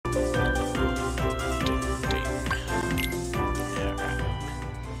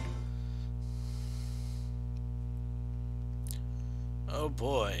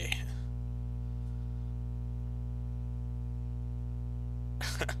boy.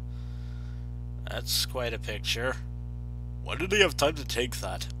 That's quite a picture. Why did he have time to take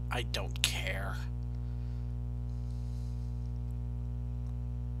that? I don't care.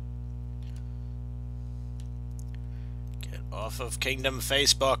 Get off of Kingdom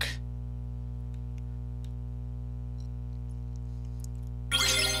Facebook.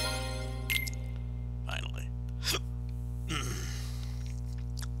 Finally.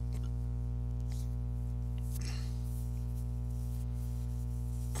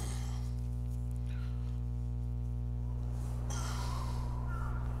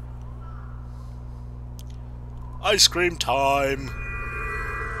 Ice cream time!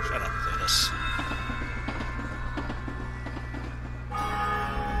 Shut up, Cletus.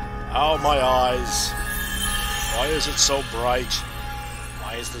 Oh, my eyes. Why is it so bright?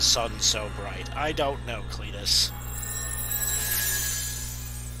 Why is the sun so bright? I don't know, Cletus.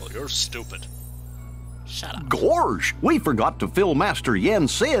 Well, you're stupid. Shut up. Gorge, we forgot to fill Master Yen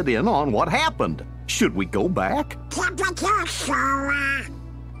Sid in on what happened. Should we go back?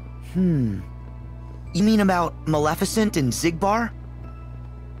 You mean about Maleficent and Zigbar?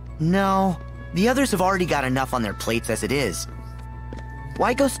 No, the others have already got enough on their plates as it is.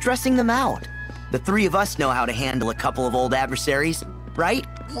 Why go stressing them out? The three of us know how to handle a couple of old adversaries, right?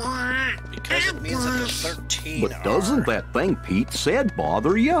 Because it means that the 13 But doesn't that thing Pete said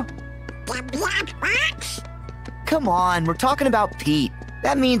bother you? Come on, we're talking about Pete.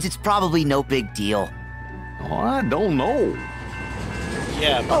 That means it's probably no big deal. Oh, I don't know.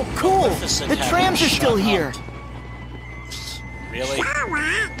 Yeah, but Oh, cool! Maleficent The had trams to are still shut here. up. Really?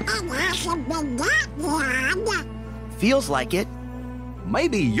 Feels like it.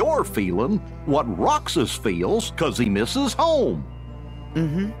 Maybe you're feeling what Roxas feels because he misses home.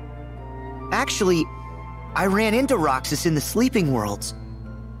 Actually, I ran into Roxas in the Sleeping Worlds.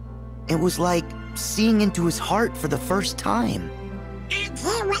 It was like seeing into his heart for the first time.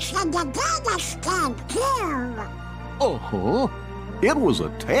 Uh-huh. It was a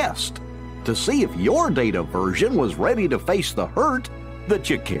test to see if your data version was ready to face the hurt that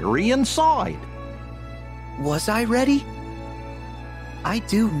you carry inside. Was I ready? I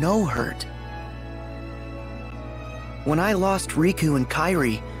do know hurt. When I lost Riku and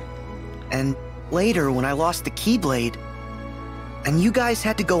Kairi, and later when I lost the Keyblade, and you guys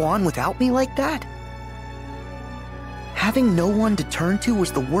had to go on without me like that? Having no one to turn to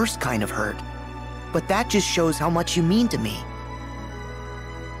was the worst kind of hurt, but that just shows how much you mean to me.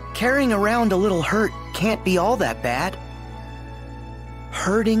 Carrying around a little hurt can't be all that bad.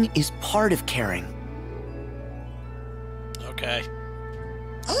 Hurting is part of caring. Okay.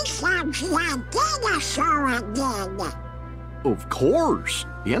 Of course.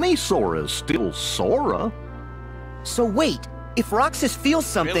 Any Sora's still Sora. So wait, if Roxas feels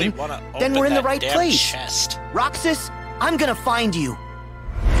something, Really wanna then open we're in the that right damn place. chest. Roxas, I'm gonna find you.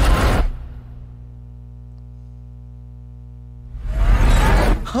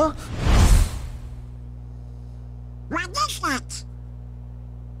 Huh? What is that?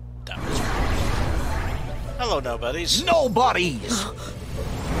 That was rude. Hello, nobodies. Nobodies!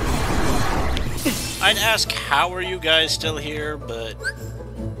 I'd ask how are you guys still here, but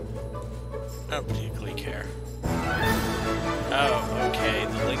I don't particularly care. Oh, okay,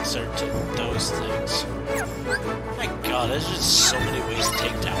 the links are to those things. My god, there's just so many ways to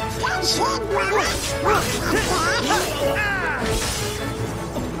take down things.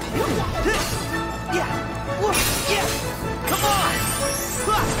 Yeah, come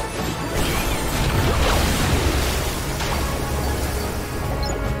on!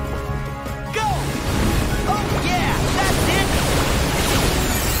 Go! Oh yeah, that's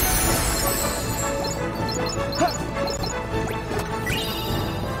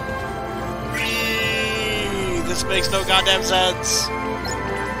Eee, this makes no goddamn sense.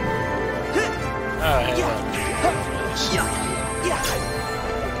 Oh, hey,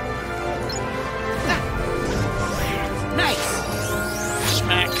 Nice!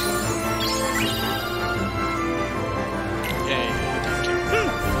 smack. Okay, thank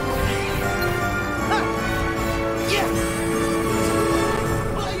you.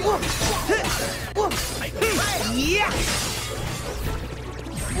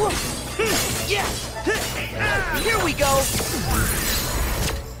 Here we go!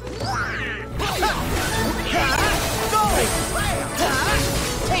 Go!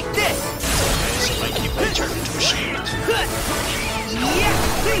 Take this! So my keyblade turned into a shield.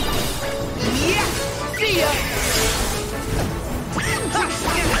 See ya!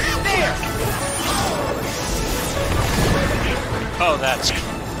 There! Oh, that's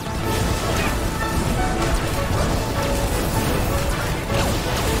cool.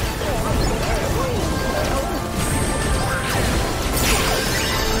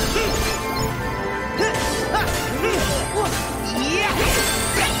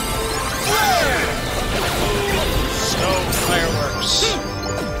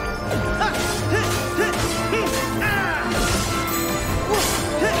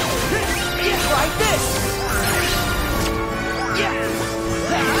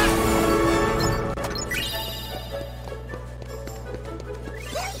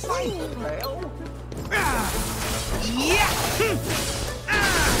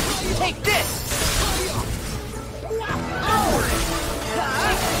 Take this!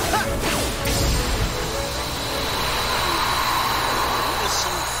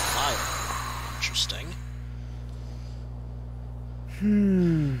 Some fire. Interesting.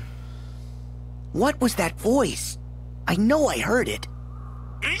 What was that voice? I know I heard it.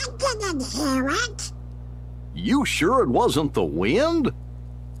 I didn't hear it. You sure it wasn't the wind?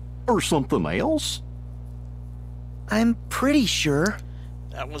 Or something else? I'm pretty sure.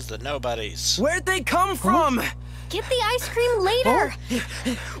 That was the nobodies. Where'd they come from? Get the ice cream later.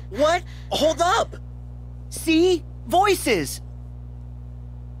 What? Hold up! See? Voices!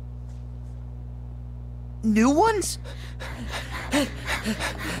 New ones?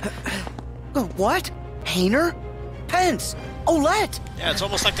 What? Hayner? Pence? Olette? Yeah, it's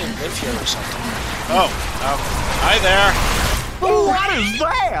almost like they live here or something. Oh, hi there. What is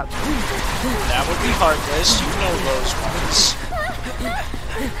that? That would be Heartless. You know those ones.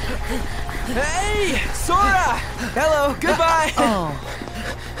 Hey! Sora! Hello, goodbye! Oh.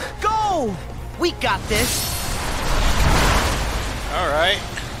 Go! We got this. Alright.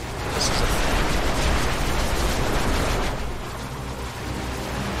 This is a thing.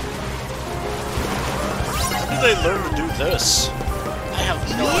 How did they learn to do this? I have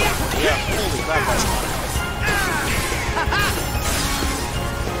no idea. Holy crap, that's a lot of health.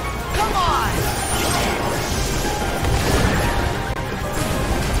 Come on!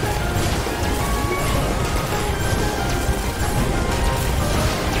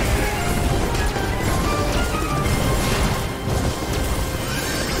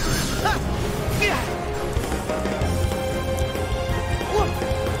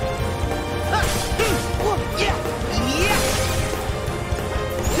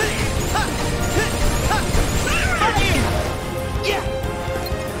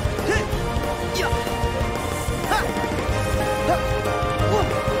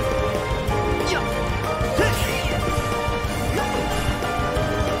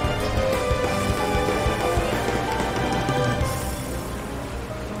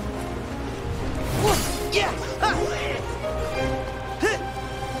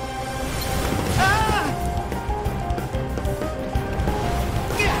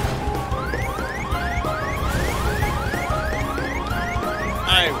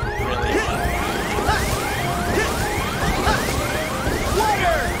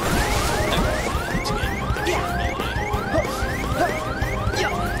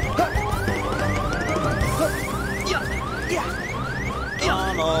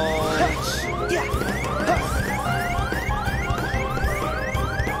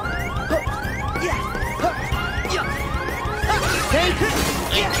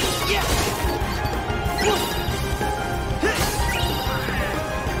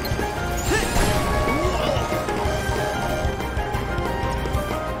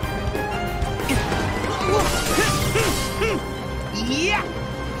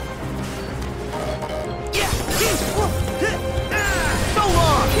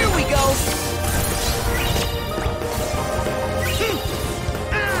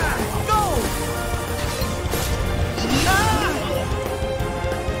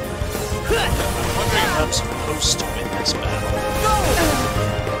 I'm supposed to win this battle.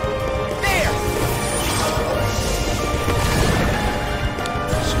 There!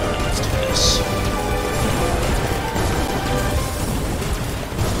 So let's do this.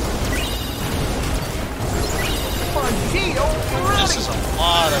 This is a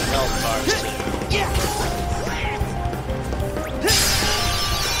lot of health bars too.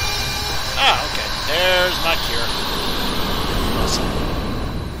 Ah, okay. There's my cure. Awesome.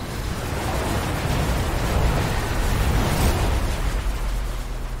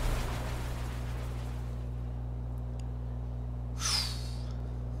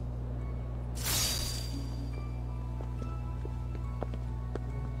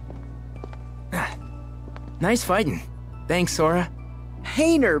 Nice fighting. Thanks, Sora.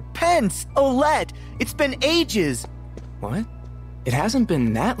 Hayner, Pence, Olette, it's been ages. What? It hasn't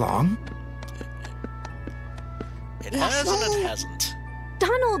been that long. It has and it hasn't.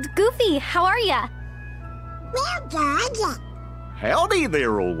 Donald, Goofy, how are ya? We're good. Howdy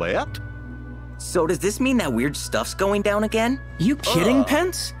there, Olette. So does this mean that weird stuff's going down again? You kidding,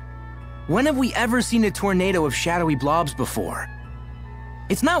 Pence? When have we ever seen a tornado of shadowy blobs before?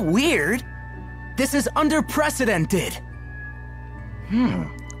 It's not weird. This is unprecedented.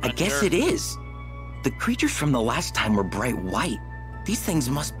 I guess it is. The creatures from the last time were bright white. These things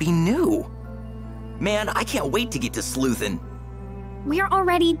must be new. Man, I can't wait to get to sleuthin'. We're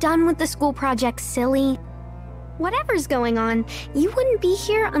already done with the school project, silly. Whatever's going on, you wouldn't be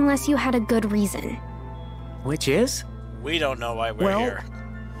here unless you had a good reason. Which is? We don't know why we're here.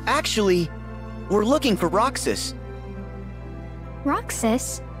 Actually, we're looking for Roxas.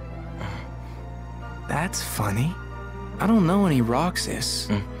 Roxas? That's funny. I don't know any Roxas,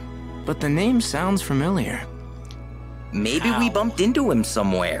 but the name sounds familiar. Maybe we How? bumped into him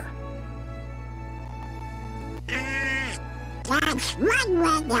somewhere. That's one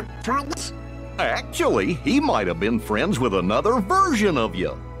way to put it. Actually, he might have been friends with another version of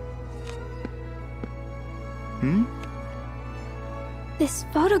you. This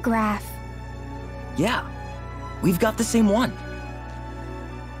photograph. Yeah, we've got the same one.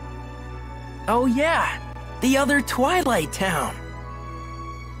 Oh yeah, the other Twilight Town.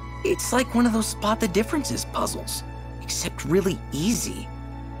 It's like one of those spot the differences puzzles, except really easy.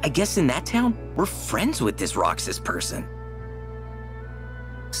 I guess in that town, we're friends with this Roxas person.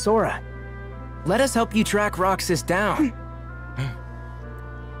 Sora, let us help you track Roxas down.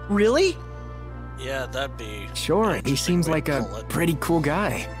 Really? Yeah, that'd be. Sure, an he interesting seems way like to a pull it. pretty cool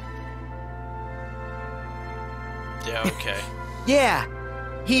guy. Yeah, okay. Yeah,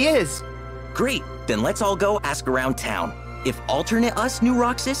 he is. Great, then let's all go ask around town. If alternate us knew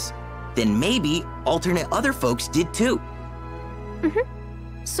Roxas, then maybe alternate other folks did too.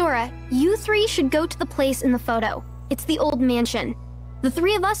 Sora, you three should go to the place in the photo. It's the old mansion. The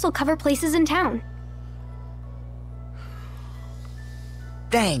three of us will cover places in town.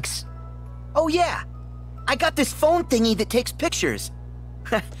 Thanks. Oh yeah, I got this phone thingy that takes pictures.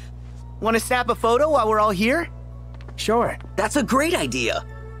 Want to snap a photo while we're all here? Sure. That's a great idea.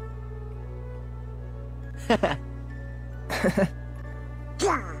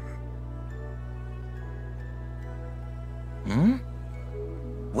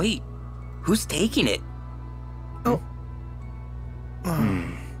 Wait, who's taking it?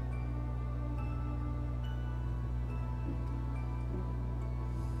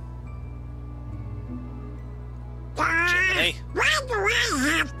 Jiminy. Why do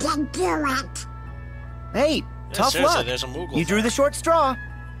I have to do it? Hey, Yeah, tough seriously, luck. there's a Moogle You drew there. the short straw.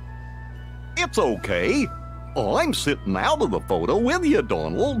 It's okay. I'm sitting out of the photo with you,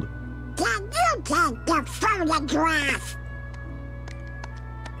 Donald. Can you take the photograph?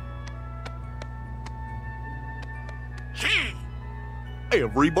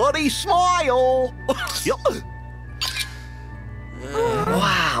 Everybody smile. Yup.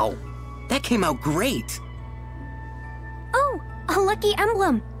 Wow, that came out great. Oh, a lucky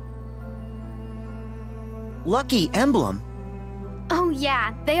emblem. Lucky emblem. Oh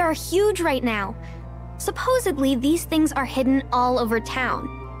yeah, they are huge right now. Supposedly, these things are hidden all over town.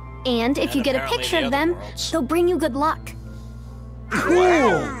 And if And you get a apparently picture the of other them, worlds. they'll bring you good luck.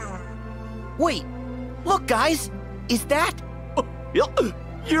 Cool. Wait, look guys, is that? Yup,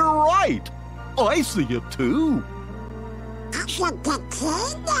 you're right. I see it too. I should get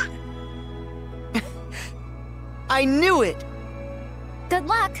in. I knew it. Good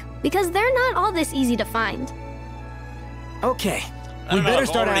luck, because they're not all this easy to find. Okay, I we don't know, better I've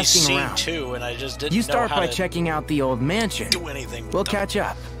start already asking seen around. two, and I just didn't You know start how by to checking out the old mansion. do anything with We'll them. catch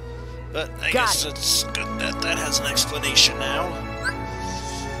up. But I Got guess it's good that that has an explanation now.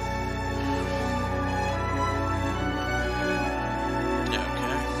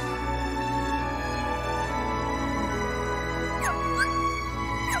 Okay.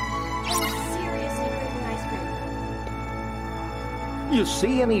 You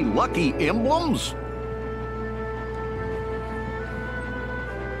see any lucky emblems?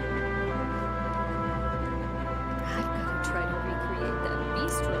 I've got to try to recreate that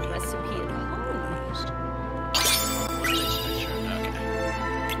bistro recipe at home. This picture,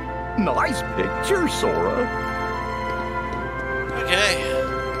 okay. Nice picture, Sora. Okay.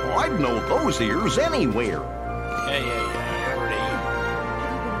 I'd know those ears anywhere. Yeah. I already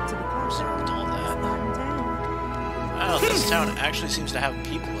observed all that. Oh, this town actually seems to have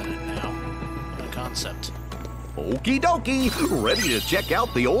people in it now. What a concept. Okie dokie. Ready to check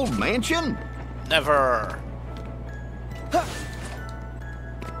out the old mansion? Never.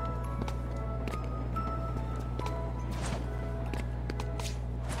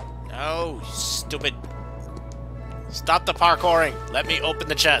 No, you stupid. Stop the parkouring. Let me open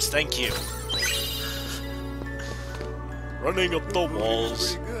the chest. Thank you. Running up the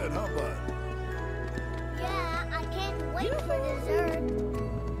walls. Yeah, I can't wait for dessert.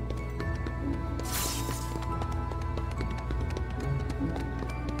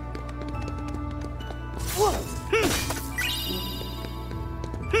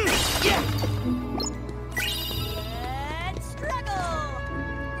 Let's struggle!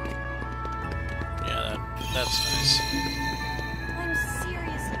 Yeah, that's nice. I'm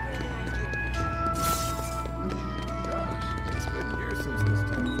seriously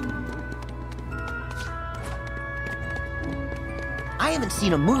I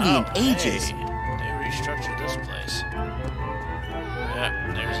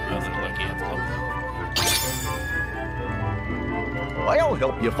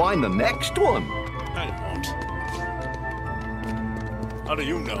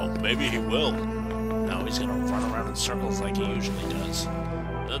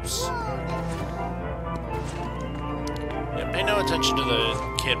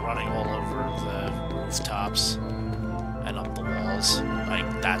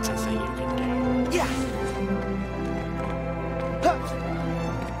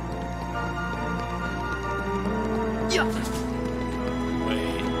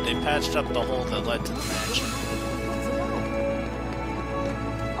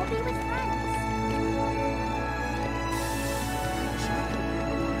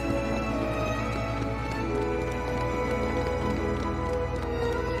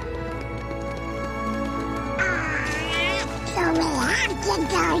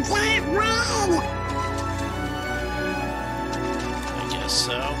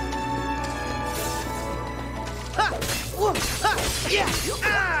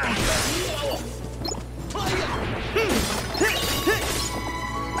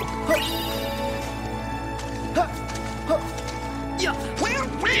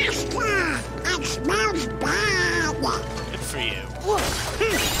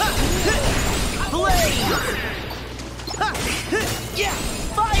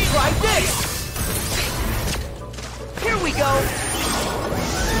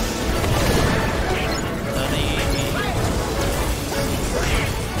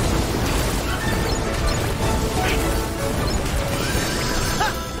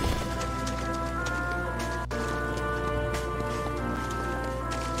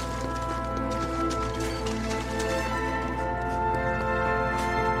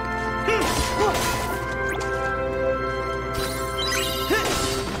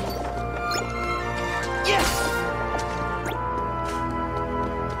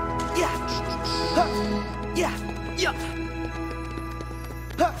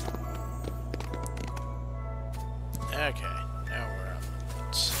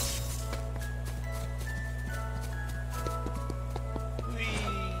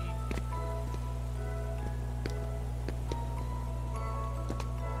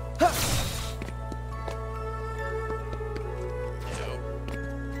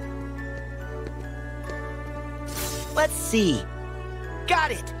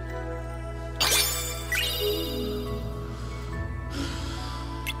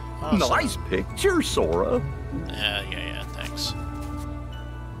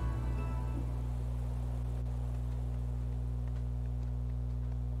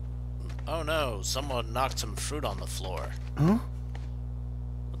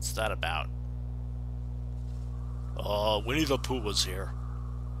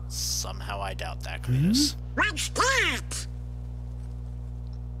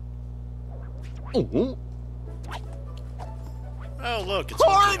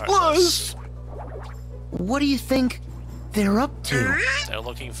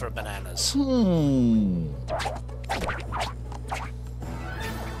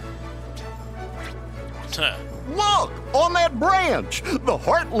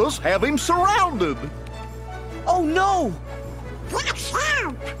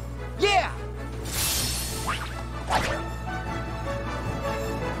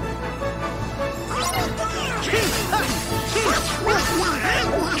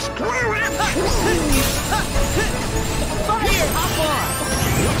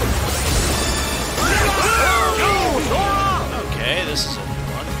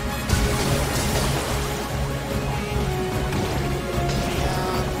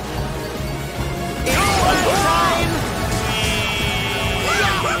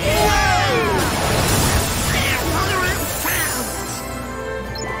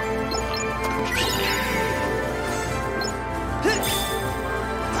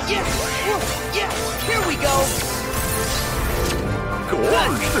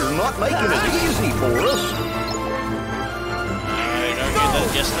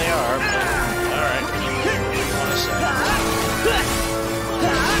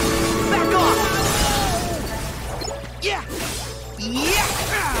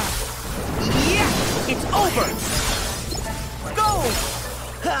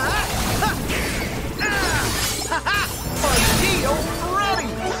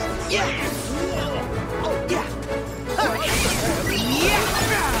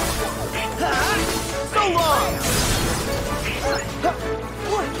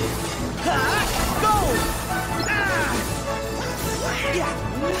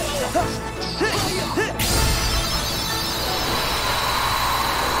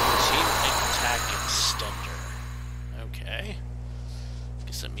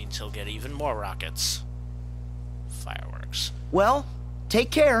more rockets. Fireworks. Well,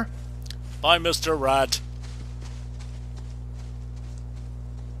 take care. Bye, Mr. Rat.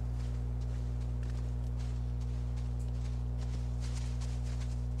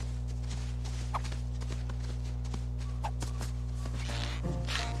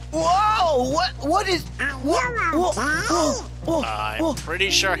 Whoa! What is... I'm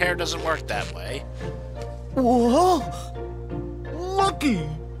pretty sure hair doesn't work that way. Whoa! Looky!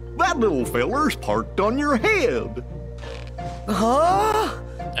 That little feller's parked on your head. Huh?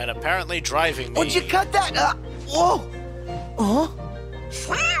 And apparently driving me. Would you cut that? Whoa! Huh?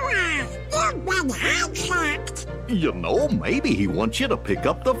 Sarah, you've been hijacked. You know, maybe he wants you to pick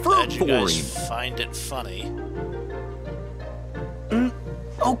up the fruit Bet you for guys him. find it funny.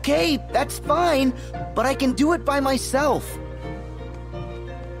 Okay, that's fine, but I can do it by myself.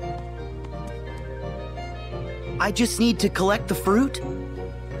 I just need to collect the fruit.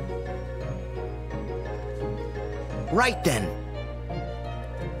 Right then.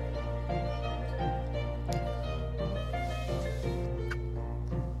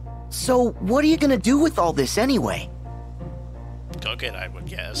 So, what are you gonna do with all this anyway? Cook it, I would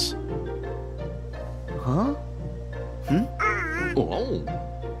guess. Huh? Oh,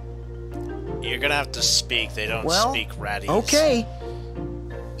 You're gonna have to speak. They don't Well, speak ratties. okay.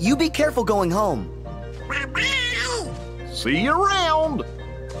 You be careful going home. Bye-bye. see you around.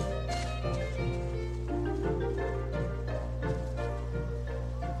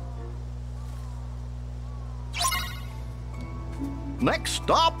 Next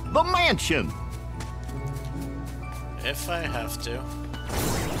stop, the mansion. If I have to.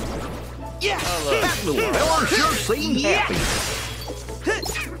 Yeah! Hello. That little fella sure seemed happy.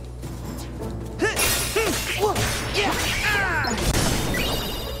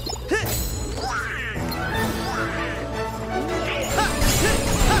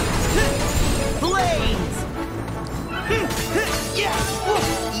 Blades! Yeah!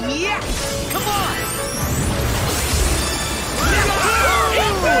 Yeah! Come on!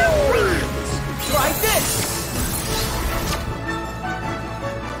 Try this!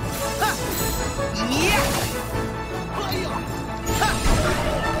 Yeah!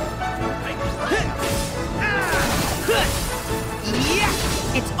 Yeah!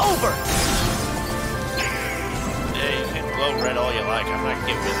 It's over! Yeah, you can glow red all you like. I'm not gonna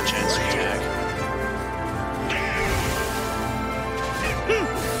give you the chance to attack.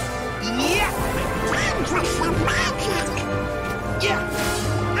 Yeah! Time for some magic. Yeah!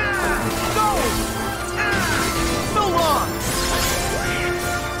 Go! So long!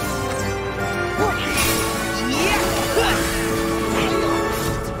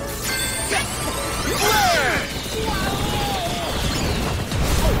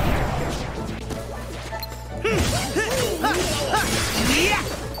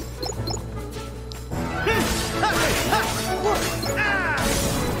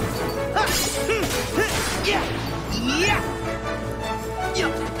 Yeah! Yeah!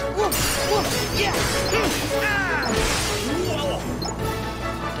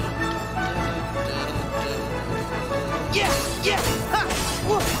 Yeah! Yeah!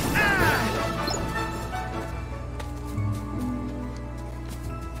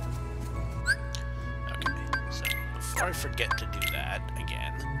 Okay, so before I forget to do that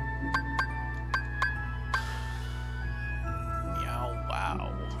again. Yow,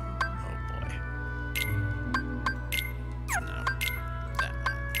 wow. Oh boy. No, that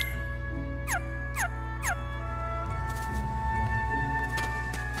one.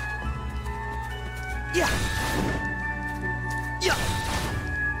 Yeah! Yeah!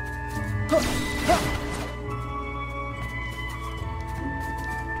 Huh, huh.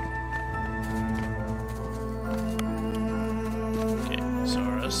 Okay,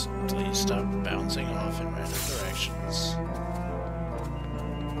 Zoras, please stop bouncing off in random directions.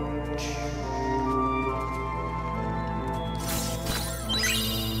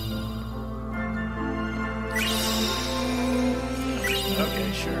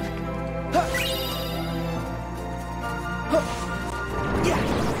 Okay, sure. Yeah!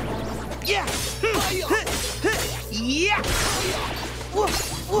 Yeah! Yeah!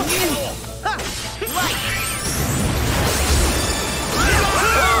 Right!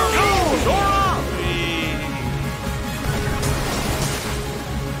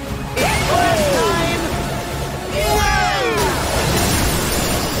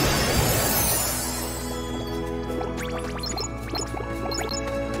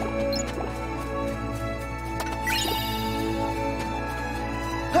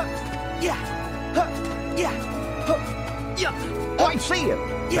 I see it.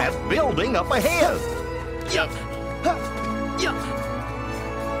 That building up ahead. Yep.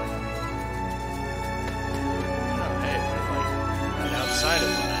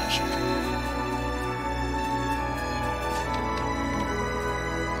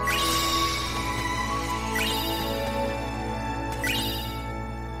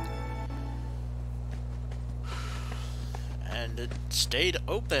 it stayed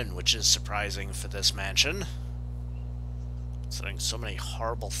open, which is surprising for this mansion. Considering so many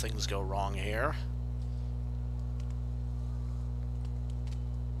horrible things go wrong here.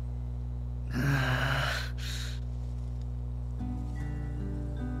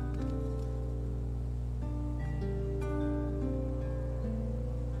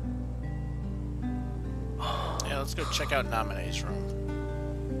 Yeah, let's go check out Nominee's room.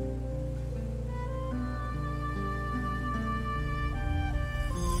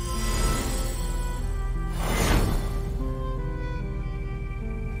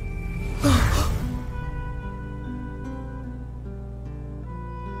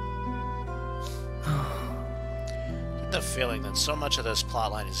 Feeling that so much of this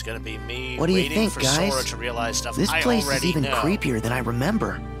plotline is going to be me What do you waiting think, for guys? Sora to realize stuff This I place already is even know. creepier than I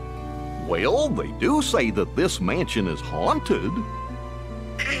remember. Well, they do say that this mansion is haunted.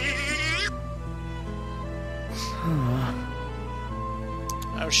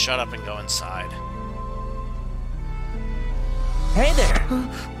 Oh, shut up and go inside. Hey there!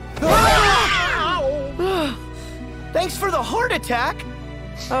 Thanks for the heart attack!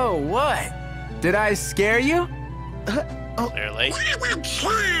 Oh, what? Did I scare you? Clearly.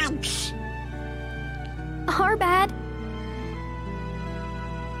 Our bad.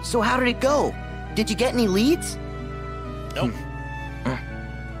 So how did it go? Did you get any leads? Nope.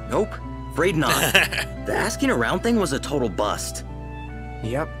 Nope, afraid not. The asking around thing was a total bust.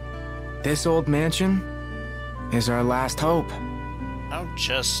 Yep. This old mansion is our last hope. I'll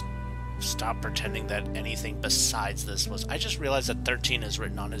just stop pretending that anything besides this was... I just realized that 13 is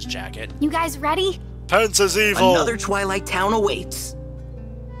written on his jacket. You guys ready? Pence is evil! Another Twilight Town awaits.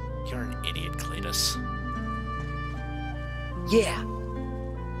 You're an idiot, Cletus. Yeah.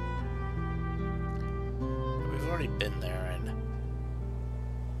 We've already been there, and...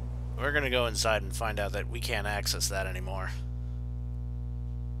 we're gonna go inside and find out that we can't access that anymore.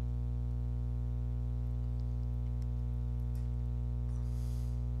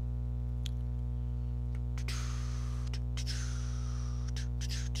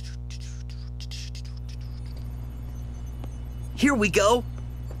 Here we go.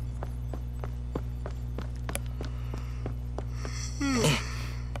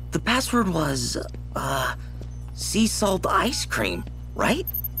 The password was, sea salt ice cream, right?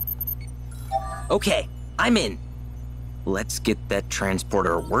 Okay, I'm in. Let's get that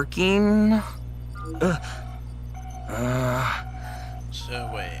transporter working.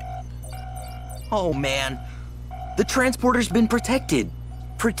 So, wait. Oh man, the transporter's been protected.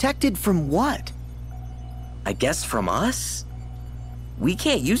 Protected from what? I guess from us? We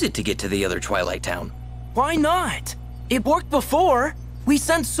can't use it to get to the other Twilight Town. Why not? It worked before. We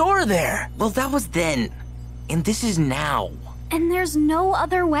sent Sora there. Well, that was then. And this is now. And there's no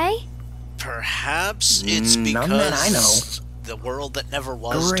other way? Perhaps it's None because that I know. the world that never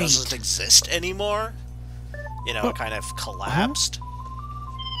was Great. doesn't exist anymore. You know, it kind of collapsed.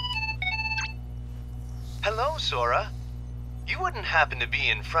 Hello, Sora. You wouldn't happen to be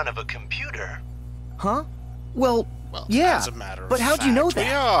in front of a computer. Huh? Well, Well, yeah. as a matter of But how'd you know fact, we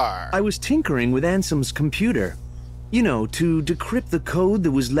that? are. I was tinkering with Ansem's computer. You know, to decrypt the code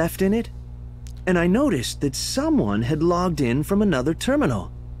that was left in it. And I noticed that someone had logged in from another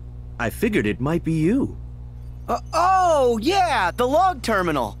terminal. I figured it might be you. Oh, yeah, the log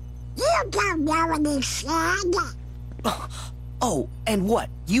terminal. You don't know anything. Oh, and what?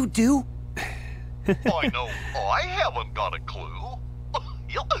 You do? I know I haven't got a clue.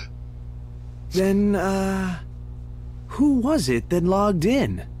 Then, who was it that logged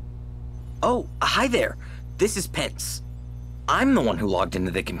in? Oh, hi there. This is Pence. I'm the one who logged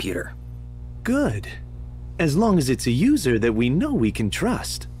into the computer. Good. As long as it's a user that we know we can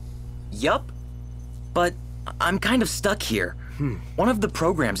trust. Yup. But I'm kind of stuck here. One of the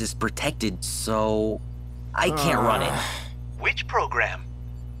programs is protected, so I can't run it. Which program?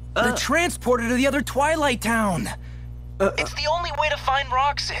 The transporter to the other Twilight Town. It's the only way to find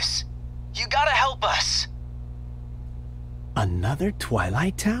Roxas. You gotta help us. Another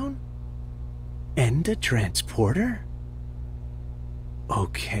Twilight Town? And a transporter?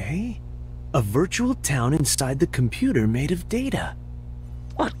 Okay. A virtual town inside the computer made of data.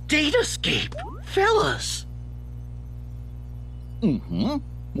 A datascape, fellas.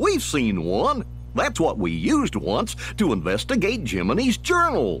 We've seen one. That's what we used once to investigate Jiminy's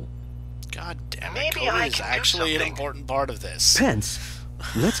journal. God damn it, Maybe code I is can do actually an something. important part of this. Pence,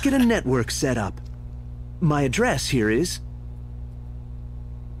 let's get a network set up. My address here is...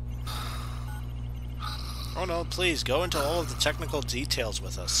 Oh no, please, go into all of the technical details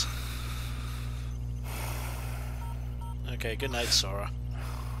with us. Okay, good night, Sora.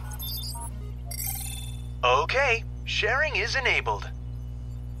 Okay, Sharing is enabled.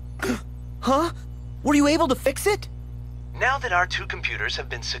 Huh? Were you able to fix it? Now that our two computers have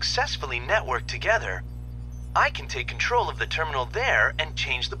been successfully networked together, I can take control of the terminal there and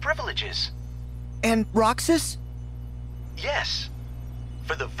change the privileges. And Roxas? Yes.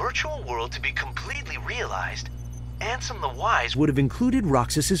 For the virtual world to be completely realized, Ansem the Wise would have included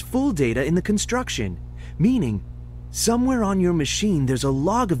Roxas's full data in the construction, meaning somewhere on your machine there's a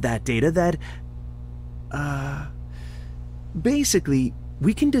log of that data that... Basically,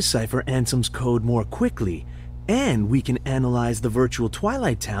 we can decipher Ansem's code more quickly, and we can analyze the virtual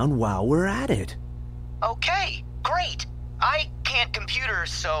Twilight Town while we're at it. Okay, great. I can't computer,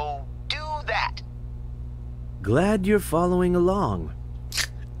 so do that. Glad you're following along.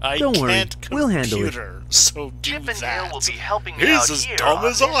 Don't worry, we'll handle it. So do Chip and that. Dale will be helping me out He's here as dumb on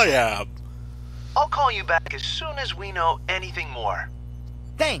as this I end. am. I'll call you back as soon as we know anything more.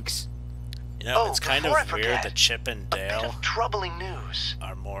 Thanks. You know, it's kind of before I weird forget, that Chip and A bit Dale of troubling news.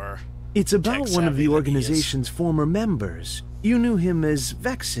 are more... It's about one of tech-savvy the than he is. organization's former members. You knew him as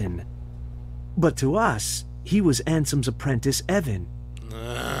Vexen. But to us, he was Ansem's apprentice, Evan.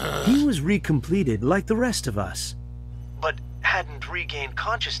 He was recompleted like the rest of us. But hadn't regained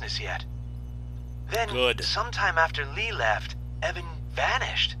consciousness yet. Then, Good. sometime after Lee left, Evan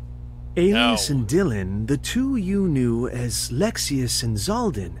vanished. Alias No. and Dylan, the two you knew as Lexius and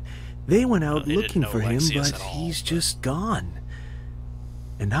Zalden, they went out they didn't looking know for him, Lexius but at all, he's but- just gone.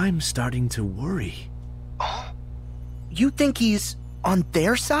 And I'm starting to worry. Oh, You think he's on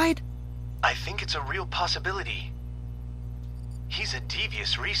their side? I think it's a real possibility. He's a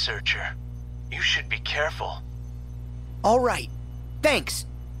devious researcher. You should be careful. All right. Thanks.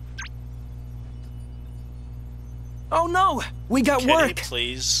 Oh no! We got Kitty, work!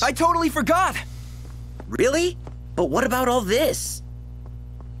 please. I totally forgot! Really? But what about all this?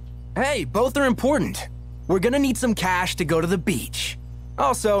 Hey, both are important. We're gonna need some cash to go to the beach.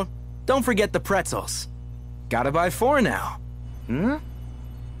 Also, don't forget the pretzels. Gotta buy 4 now.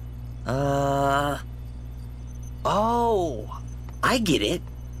 Oh, I get it.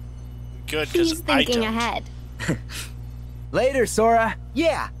 Good, He's because I thinking don't. ahead. Later, Sora.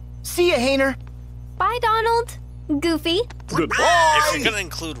 Yeah. See ya, Hayner. Bye, Donald. Goofy. If you're gonna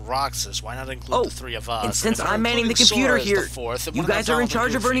include Roxas, why not include the three of us? And since If we're I'm manning the including computer Sora as here, the fourth, then you why not guys are in Donald and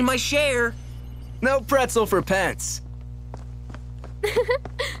charge of Goofy? earning my share. No pretzel for pence.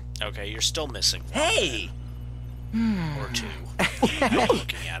 Okay, you're still missing one. Hey! Or 2. I'm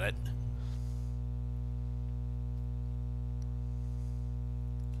looking at it.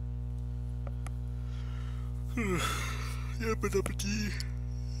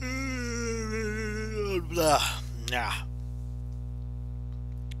 Nah.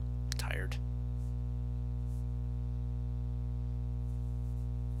 Tired.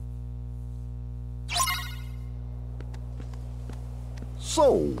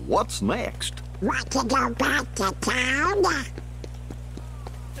 So, what's next? Want to go back to town?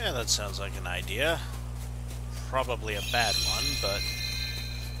 Yeah, that sounds like an idea. Probably a bad one,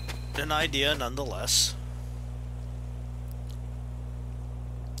 but an idea nonetheless.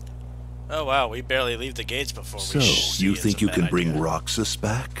 Oh wow, we barely leave the gates before So, we see you it's think a you bad can bring idea. Roxas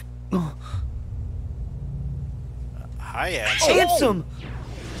back? Hi, Ansem. Ansem!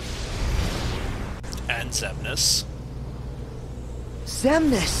 And Zemnis.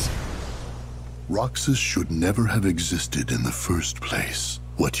 Zemnis! Roxas should never have existed in the first place.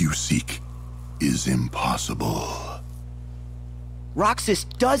 What you seek is impossible. Roxas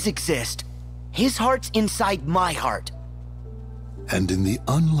does exist. His heart's inside my heart. And in the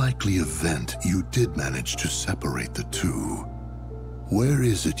unlikely event you did manage to separate the two, where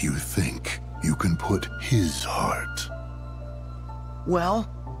is it you think you can put his heart? Well,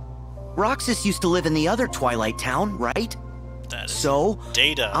 Roxas used to live in the other Twilight Town, right? That is So,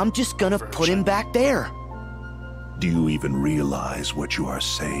 data. I'm just gonna put him version. back there. Do you even realize what you are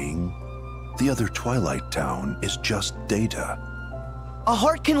saying? The other Twilight Town is just data. A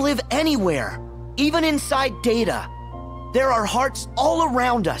heart can live anywhere, even inside data. There are hearts all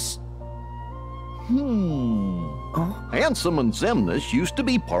around us. Ansem and Zemnis used to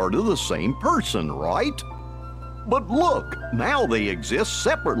be part of the same person, right? But look, now they exist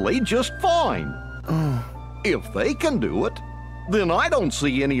separately just fine. If they can do it, then I don't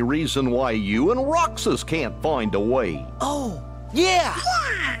see any reason why you and Roxas can't find a way. Oh, yeah!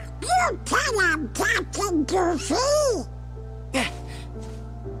 Yeah, you tell him, Captain Goofy.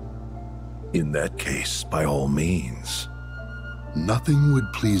 In that case, by all means. Nothing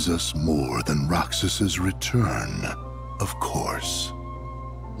would please us more than Roxas's return, of course.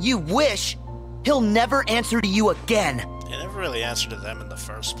 You wish? He'll never answer to you again. They never really answered to them in the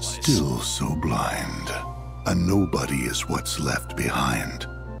first place. Still so blind. A nobody is what's left behind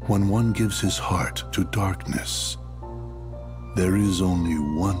when one gives his heart to darkness. There is only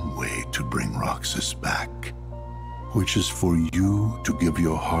one way to bring Roxas back, which is for you to give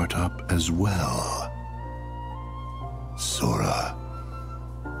your heart up as well. Sora,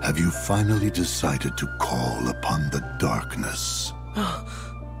 have you finally decided to call upon the darkness?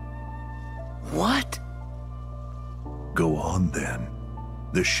 What? Go on then.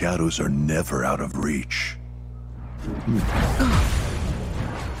 The shadows are never out of reach.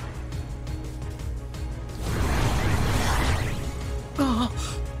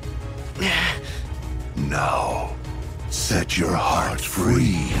 Now, set your heart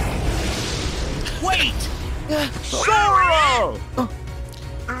free. Wait! Sora!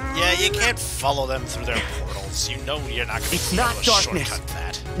 Yeah, you can't follow them through their portals. You know you're not going to It's be able not to darkness. shortcut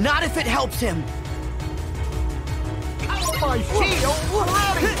that. Not if it helps him. My shield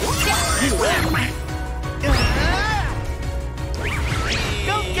ready!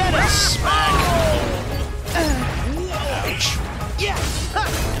 Go get him! Smack. Ouch. Yeah!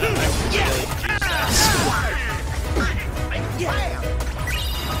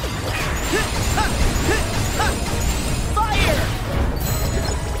 Fire!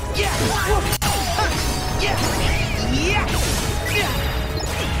 Yeah! Yeah! Yeah!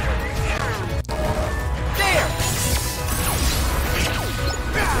 There!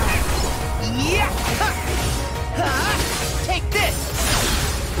 Yeah! Take this!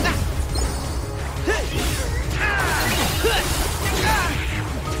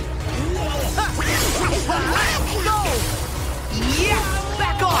 Go! Yeah!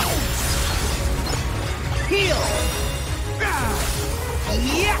 Back off! Heal!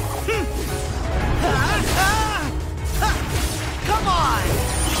 Yeah! Come on!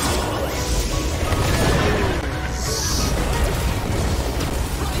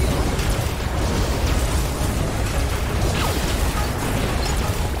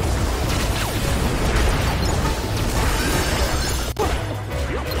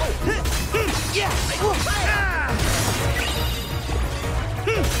 Yeah!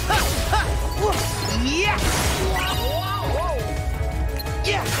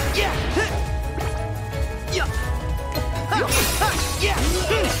 Yeah! Yeah! Yeah! Yeah! Yeah!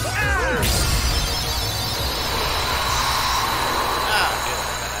 Ah, good.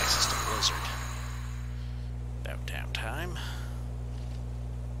 I got access to Blizzard. About downtime.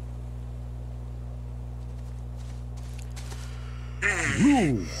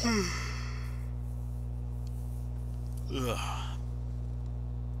 Ugh.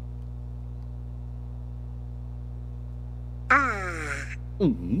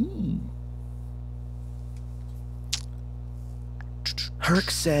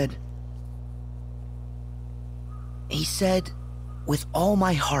 Herc said... He said, with all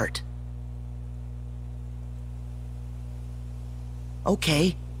my heart.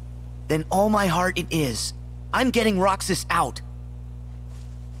 Okay, then all my heart it is. I'm getting Roxas out.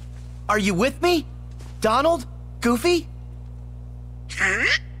 Are you with me? Donald? Goofy?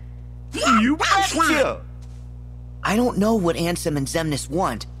 You betcha! I don't know what Ansem and Xemnas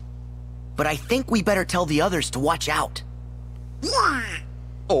want, but I think we better tell the others to watch out.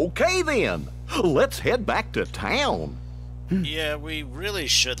 Okay then, let's head back to town. Yeah, we really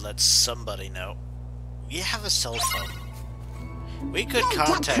should let somebody know. We have a cell phone. We could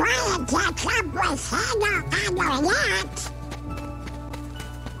contact them.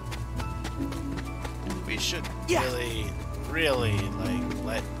 We should really, like,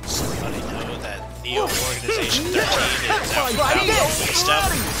 let somebody know that Neo Organization 13 is out and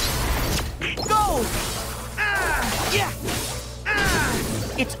stuff. Go! Yeah!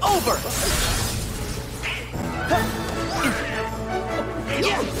 It's over!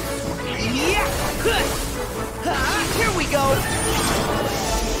 Yeah! Yeah! Here we go!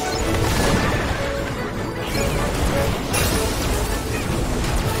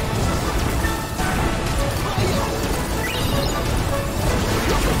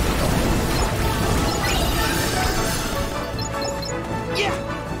 Yeah!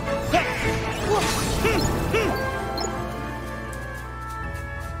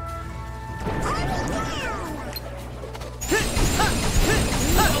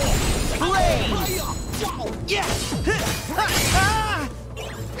 Yeah!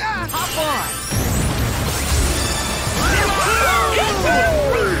 Hop on!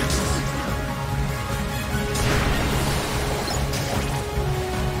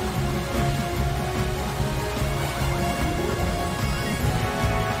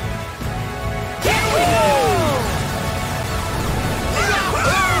 Here we go!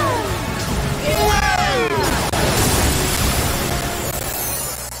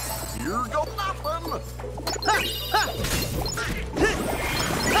 Here goes nothing.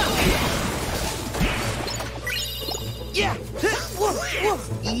 Yeah!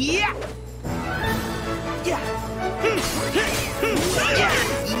 Yeah! Yeah!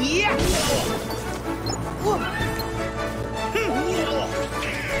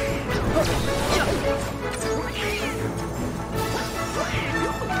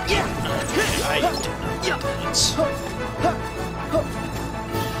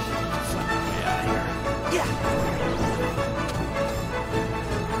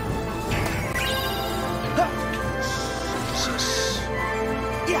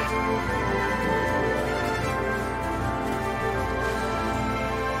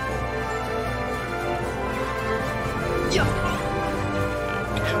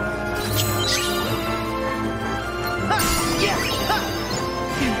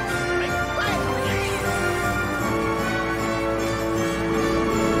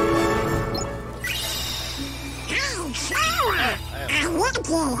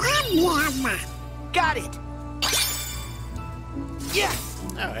 Got it! Yeah!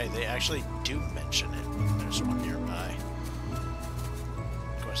 Oh, hey, they actually do mention it. There's one nearby.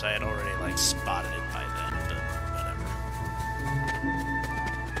 Of course, I had already, like, spotted it by then, but whatever.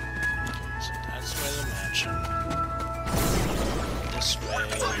 So that's where the mansion. This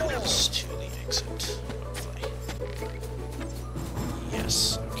way is to the exit, hopefully.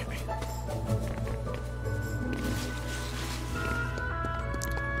 Yes, okay.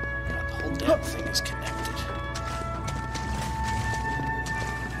 Damn thing is connected.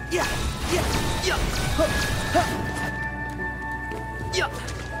 Yeah, yeah, yeah. Huh, huh. Yeah.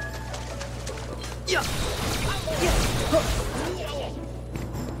 Yeah. Yeah. Huh.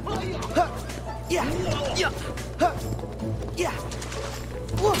 Huh. Yeah. Yeah. Huh. Yeah.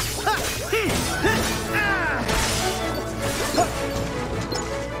 Whoa. Ha. Ah. Huh.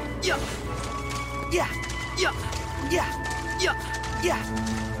 Yeah. Yeah. Yeah. Yeah. Yeah. Yeah.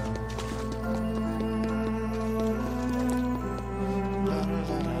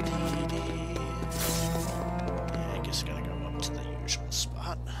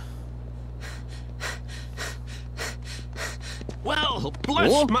 Well,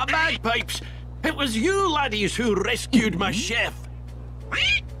 bless my bagpipes! It was you laddies who rescued my chef!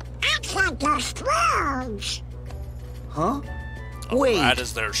 It's Uncle Scrooge! Huh? Oh, Wait, that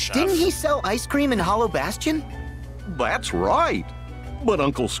is their chef. Didn't he sell ice cream in Hollow Bastion? That's right. But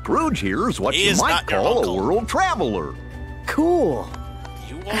Uncle Scrooge here is what He you is might not your call a uncle. world traveler. Cool.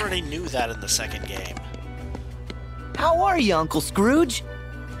 You already knew that in the second game. How are you, Uncle Scrooge?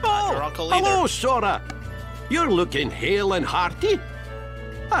 Not your uncle either. Hello, Sora! You're looking hale and hearty.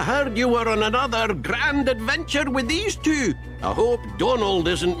 I heard you were on another grand adventure with these two. I hope Donald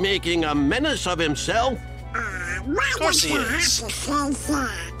isn't making a menace of himself. Why Of course did he you have is. to say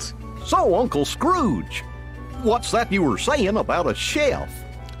that? So, Uncle Scrooge, what's that you were saying about a chef?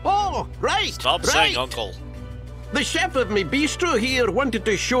 Oh, right, Stop right. saying uncle. The chef of me bistro here wanted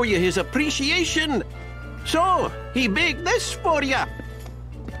to show you his appreciation. So, he baked this for you.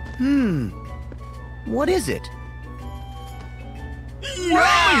 What is it?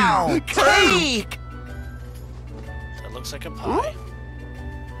 Wow! Cake! That looks like a pie.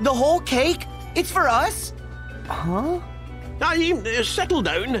 The whole cake? It's for us? Huh? Now, settle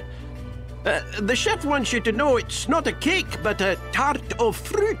down. The chef wants you to know it's not a cake, but a tart of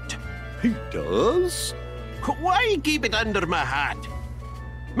fruit. He does? Why keep it under my hat?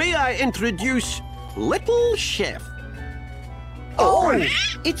 May I introduce Little Chef? Oh,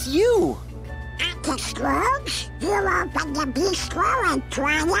 it's you! Uncle Scrooge, you opened the bistro in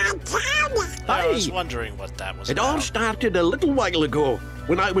Twilight Town. I was wondering what that was It about. all started a little while ago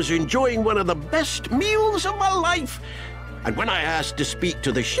when I was enjoying one of the best meals of my life. And when I asked to speak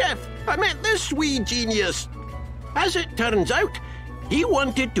to the chef, I met this wee genius. As it turns out, he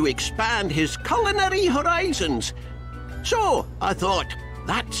wanted to expand his culinary horizons. So I thought,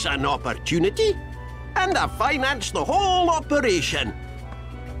 that's an opportunity. And I financed the whole operation.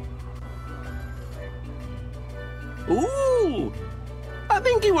 Ooh, I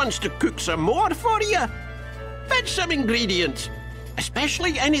think he wants to cook some more for you. Fetch some ingredients,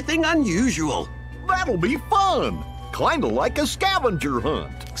 especially anything unusual. That'll be fun. Kinda like a scavenger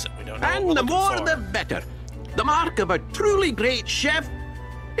hunt. Except we don't know And what the we're more looking the for. better. The mark of a truly great chef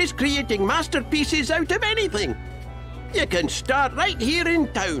is creating masterpieces out of anything. You can start right here in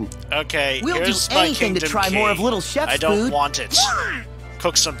town. Okay, We'll do here's my anything to kingdom try key. more of Little Chef's I don't food. want it.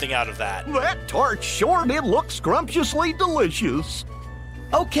 Cook something out of that. That tart sure did look scrumptiously delicious.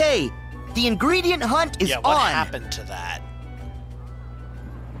 Okay, the ingredient hunt is Yeah, what on. happened to that?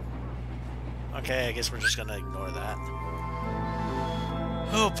 Okay, I guess we're just gonna ignore that.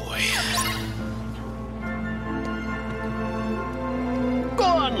 Oh boy. Go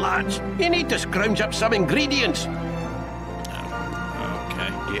on, lads. You need to scrounge up some ingredients.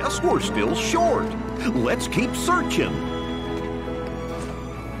 guess we're still short. Let's keep searching.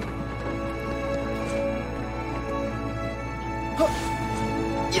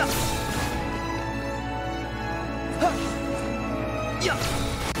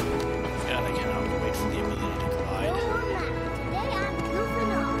 God, I cannot wait for the ability to glide. Today I'm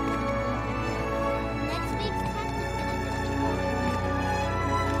goofing off. Next week's test is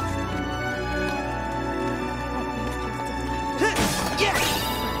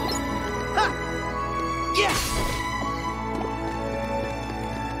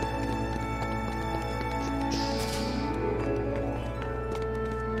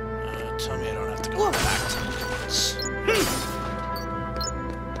Tell me I don't have to go back to the woods.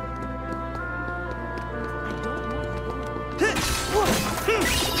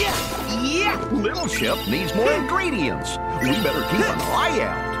 Little Chef needs more ingredients. We better keep an eye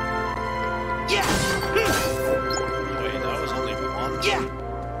out. Wait, that was only one?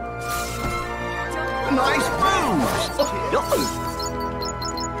 Nice moves!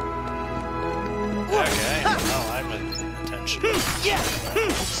 Okay, well, I'm in attention.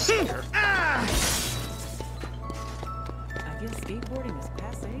 Sucker. I guess skateboarding is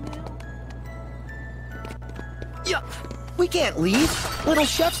passe now? We can't leave. Little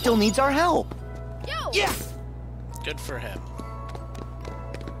Chef still needs our help. Good for him.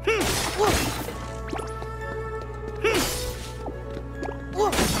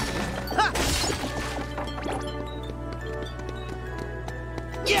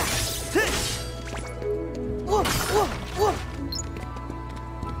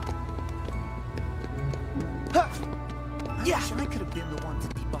 I could have been the one to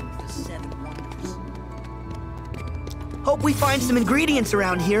debunk the 7 wonders. Hope we find some ingredients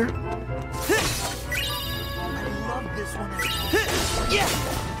around here. I love this one.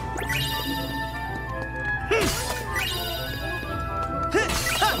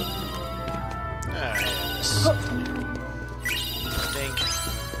 Stink.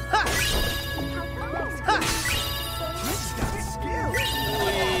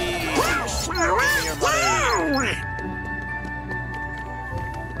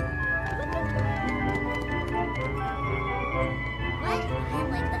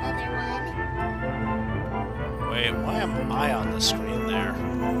 Wait, why am I on the screen there?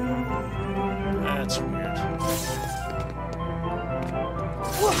 That's weird.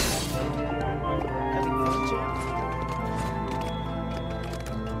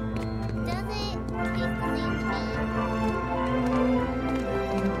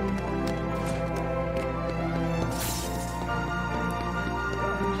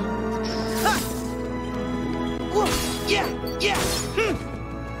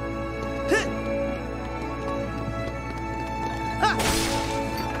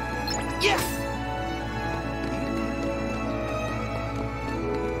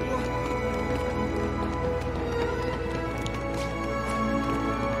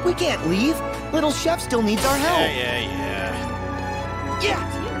 We can't leave. Little Chef still needs our help.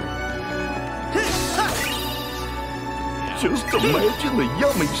 Just imagine the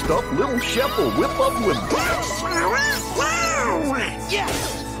yummy stuff Little Chef will whip up with this.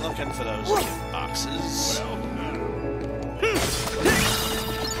 Looking for those gift boxes.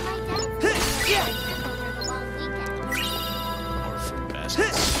 Or fruit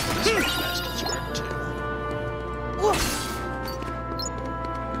baskets. Fruit baskets work too.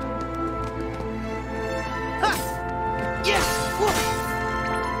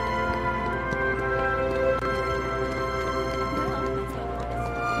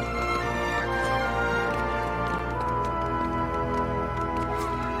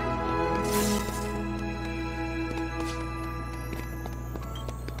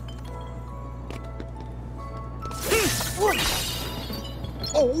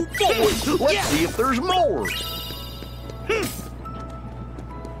 Oh boy, let's see if there's more.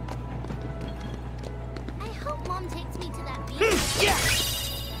 I hope Mom takes me to that beach. Hey,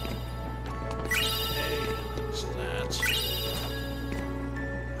 what's that?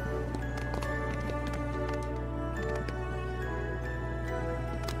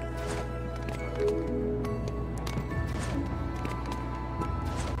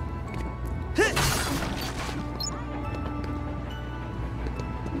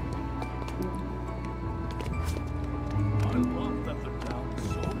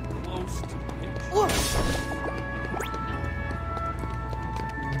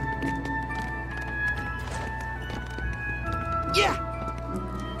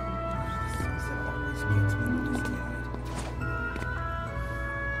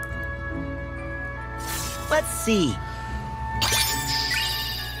 Let's see.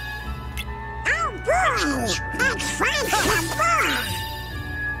 Oh boy, let's find some more.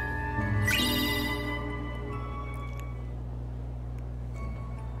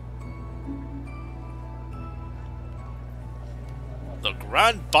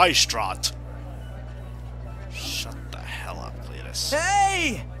 Grand Bystrat. Shut the hell up, Cletus.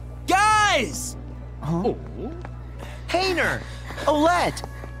 Hey! Guys! Huh? Hayner! Olette!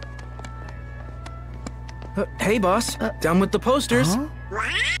 Hey, boss. Done with the posters.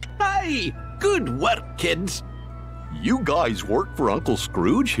 Hey! Good work, kids. You guys work for Uncle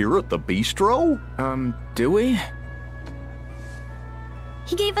Scrooge here at the bistro? Do we?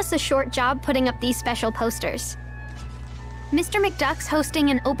 He gave us a short job putting up these special posters. Mr. McDuck's hosting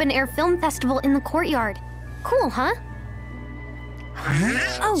an open-air film festival in the courtyard. Cool, huh?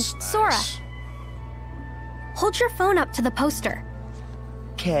 Oh, Sora. Hold your phone up to the poster.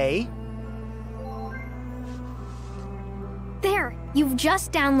 Okay. There, you've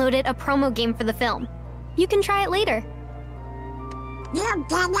just downloaded a promo game for the film. You can try it later. You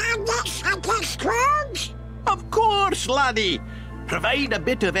did all this, Uncle Scrooge? Of course, laddie. Provide a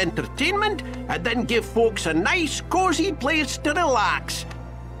bit of entertainment and then give folks a nice, cozy place to relax.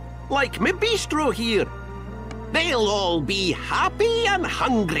 Like my bistro here. They'll all be happy and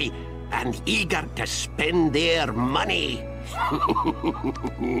hungry and eager to spend their money.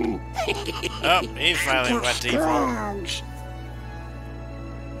 Oh, he finally went evil.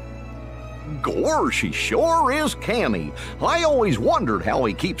 Gorsh, he sure is canny. I always wondered how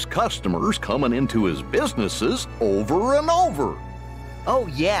he keeps customers coming into his businesses over and over. Oh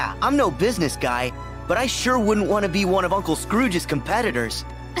yeah, I'm no business guy, but I sure wouldn't want to be one of Uncle Scrooge's competitors.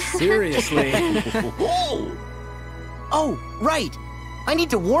 Seriously. Oh, right. I need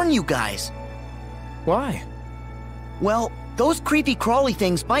to warn you guys. Why? Well, those creepy crawly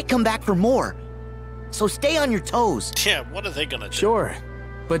things might come back for more. So stay on your toes. Yeah, what are they gonna do? Sure.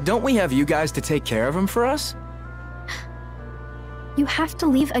 But don't we have you guys to take care of them for us? You have to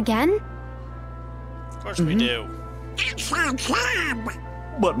leave again? Of course we do.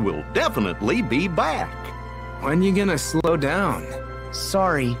 But we'll definitely be back. When you gonna slow down?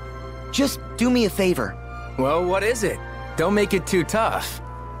 Sorry. Just do me a favor. Well, what is it? Don't make it too tough.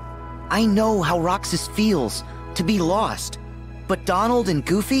 I know how Roxas feels to be lost, but Donald and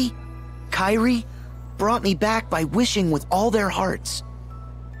Goofy, Kyrie, brought me back by wishing with all their hearts.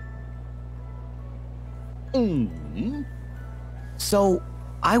 So,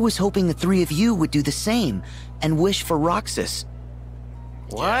 I was hoping the three of you would do the same and wish for Roxas.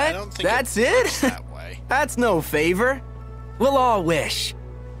 What? Yeah, I don't think That's it it? works that way. That's no favor. We'll all wish.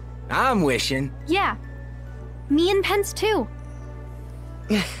 I'm wishing. Yeah. Me and Pence too.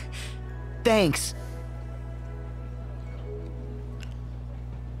 Thanks.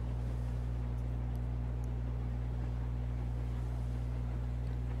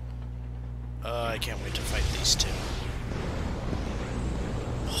 I can't wait to fight these two.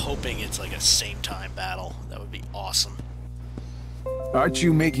 I'm hoping it's like a same-time battle. That would be awesome. Aren't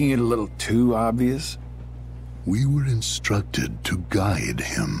you making it a little too obvious? We were instructed to guide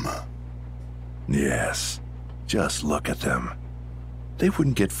him. Yes. Just look at them. They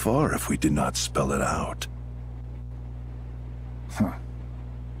wouldn't get far if we did not spell it out. Huh.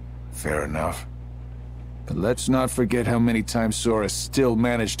 Fair enough. But let's not forget how many times Sora still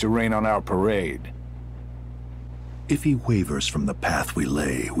managed to rain on our parade. If he wavers from the path we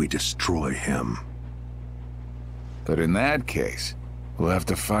lay, we destroy him. But in that case, we'll have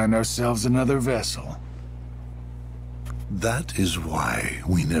to find ourselves another vessel. That is why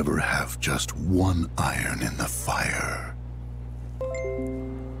we never have just one iron in the fire.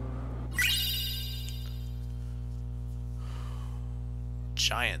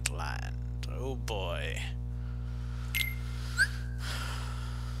 Giant land. Oh boy.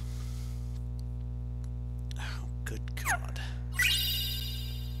 Oh, good God.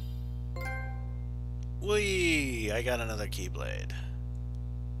 Whee! I got another Keyblade.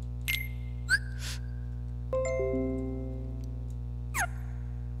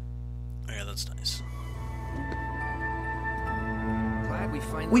 Yeah, that's nice. Glad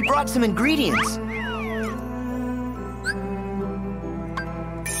we brought some ingredients.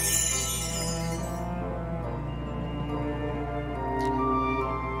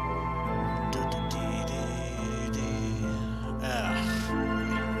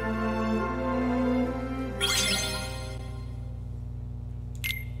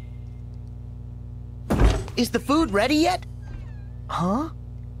 Is the food ready yet? Huh?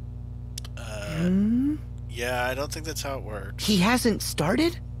 Yeah, I don't think that's how it works. He hasn't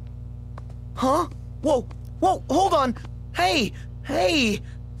started? Huh? Whoa, whoa, hold on! Hey, hey!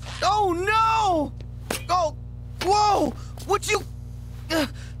 Oh no! Oh, whoa! Would you...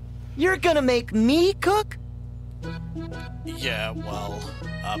 you're gonna make me cook? Yeah, well,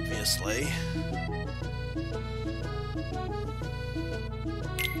 obviously.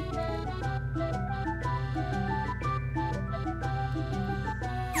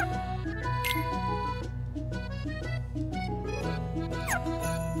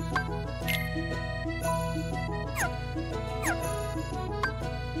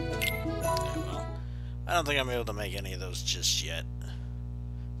 I don't think I'm able to make any of those just yet.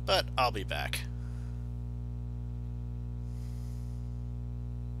 But I'll be back.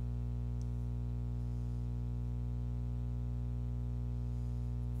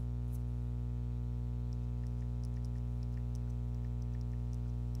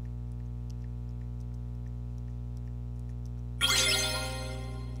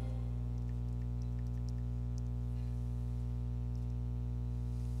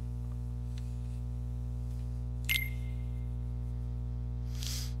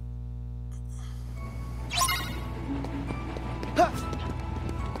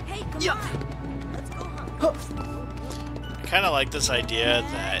 I kind of like this idea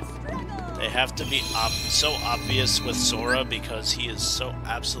that they have to be so obvious with Sora because he is so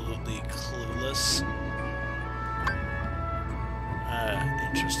absolutely clueless.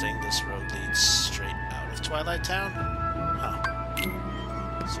 Interesting, this road leads straight out of Twilight Town? Huh.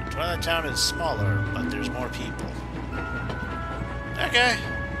 So Twilight Town is smaller, but there's more people. Okay.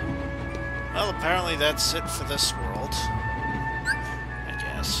 Well, apparently that's it for this world. I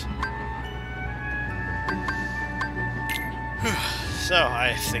guess. So,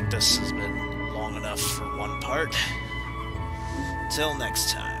 I think this has been long enough for one part. Till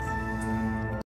next time.